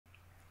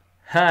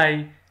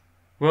Hi,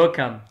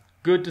 welcome.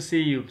 Good to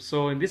see you.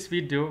 So in this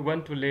video, we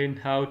want to learn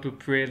how to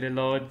pray the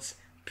Lord's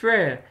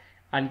Prayer.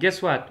 And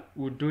guess what?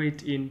 We'll do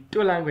it in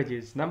two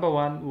languages. Number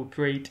one, we'll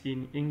pray it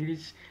in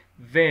English.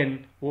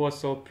 Then we'll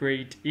also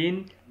pray it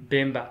in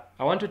Bemba.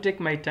 I want to take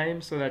my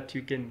time so that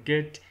you can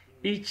get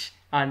each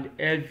and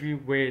every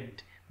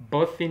word,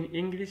 both in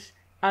English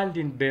and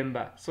in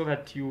Bemba, so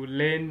that you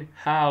learn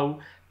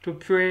how to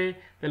pray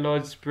the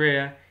Lord's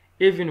Prayer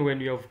even when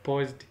you have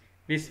paused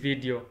this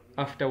video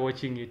after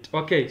watching it.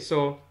 Okay,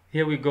 so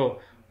here we go.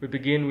 We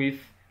begin with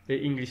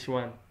the English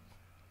one.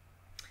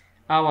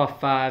 Our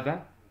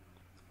Father,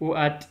 who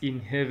art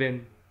in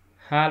heaven,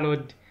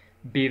 hallowed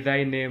be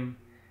thy name.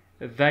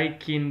 Thy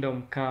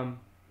kingdom come,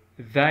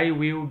 thy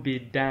will be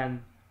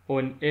done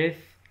on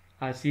earth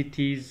as it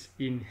is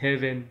in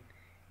heaven.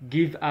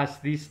 Give us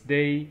this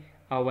day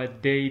our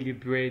daily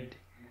bread,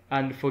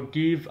 and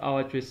forgive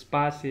our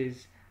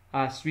trespasses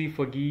as we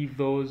forgive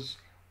those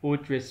who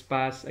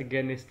trespass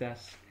against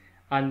us.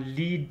 And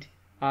lead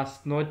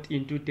us not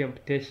into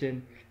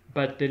temptation,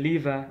 but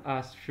deliver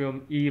us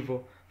from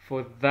evil.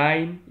 For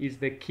thine is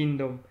the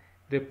kingdom,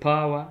 the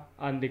power,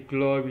 and the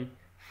glory,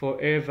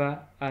 forever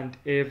and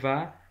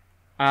ever.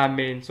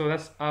 Amen. So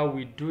that's how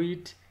we do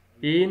it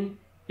in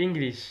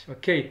English.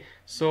 Okay,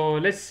 so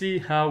let's see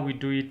how we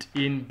do it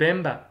in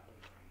Bemba.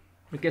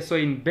 Okay, so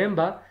in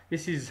Bemba,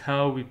 this is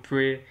how we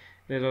pray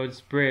the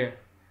Lord's Prayer.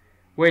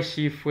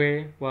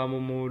 Weshifwe wa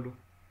mumulu,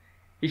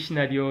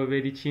 ishina lyobe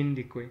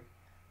lichindikwe,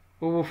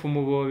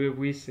 ubufumu bwobe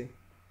bwise,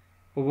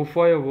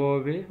 obufoyo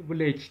bwobe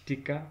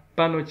bulechitika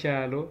pano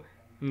chalo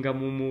nga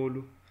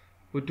mumulu,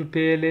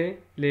 utupele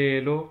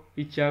lelo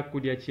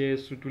ichakulya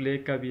chesu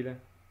tulekabila,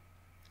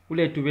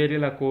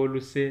 uletubelela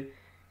oluse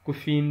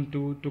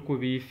kufintu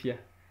tukubifya,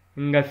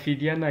 nga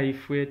fidya na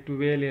ifwe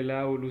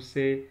tubelela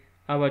oluse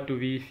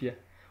abatubifya,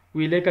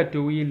 wileka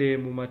tuwile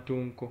mu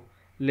matunko,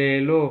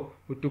 lelo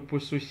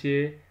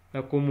utupusushe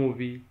na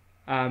kumubi.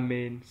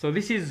 Amen. So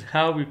this is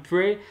how we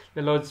pray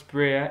the Lord's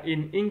Prayer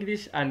in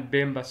English and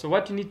Bemba. So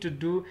what you need to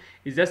do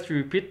is just to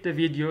repeat the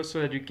video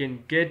so that you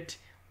can get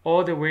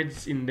all the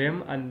words in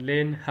them and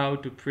learn how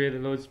to pray the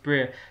Lord's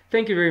Prayer.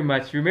 Thank you very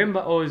much.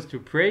 Remember always to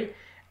pray,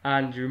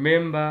 and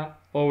remember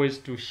always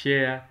to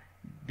share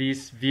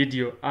this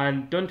video.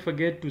 And don't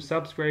forget to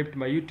subscribe to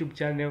my YouTube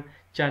channel,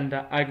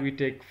 Chanda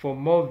Agritech, for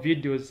more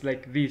videos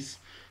like this.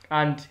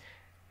 And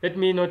let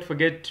me not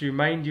forget to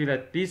remind you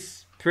that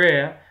this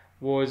prayer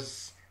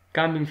was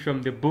coming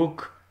from the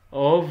book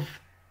of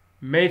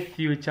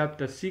Matthew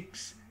chapter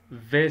 6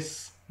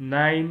 verse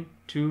 9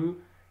 to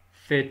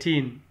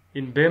 13.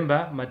 In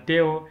Bemba,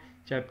 Mateo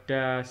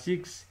chapter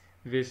 6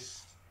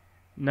 verse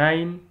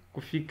 9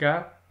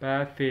 kufika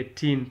pa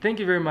 13. Thank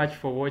you very much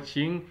for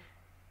watching.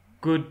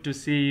 Good to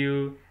see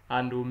you,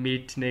 and we'll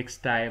meet next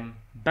time.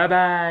 Bye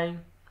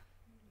bye.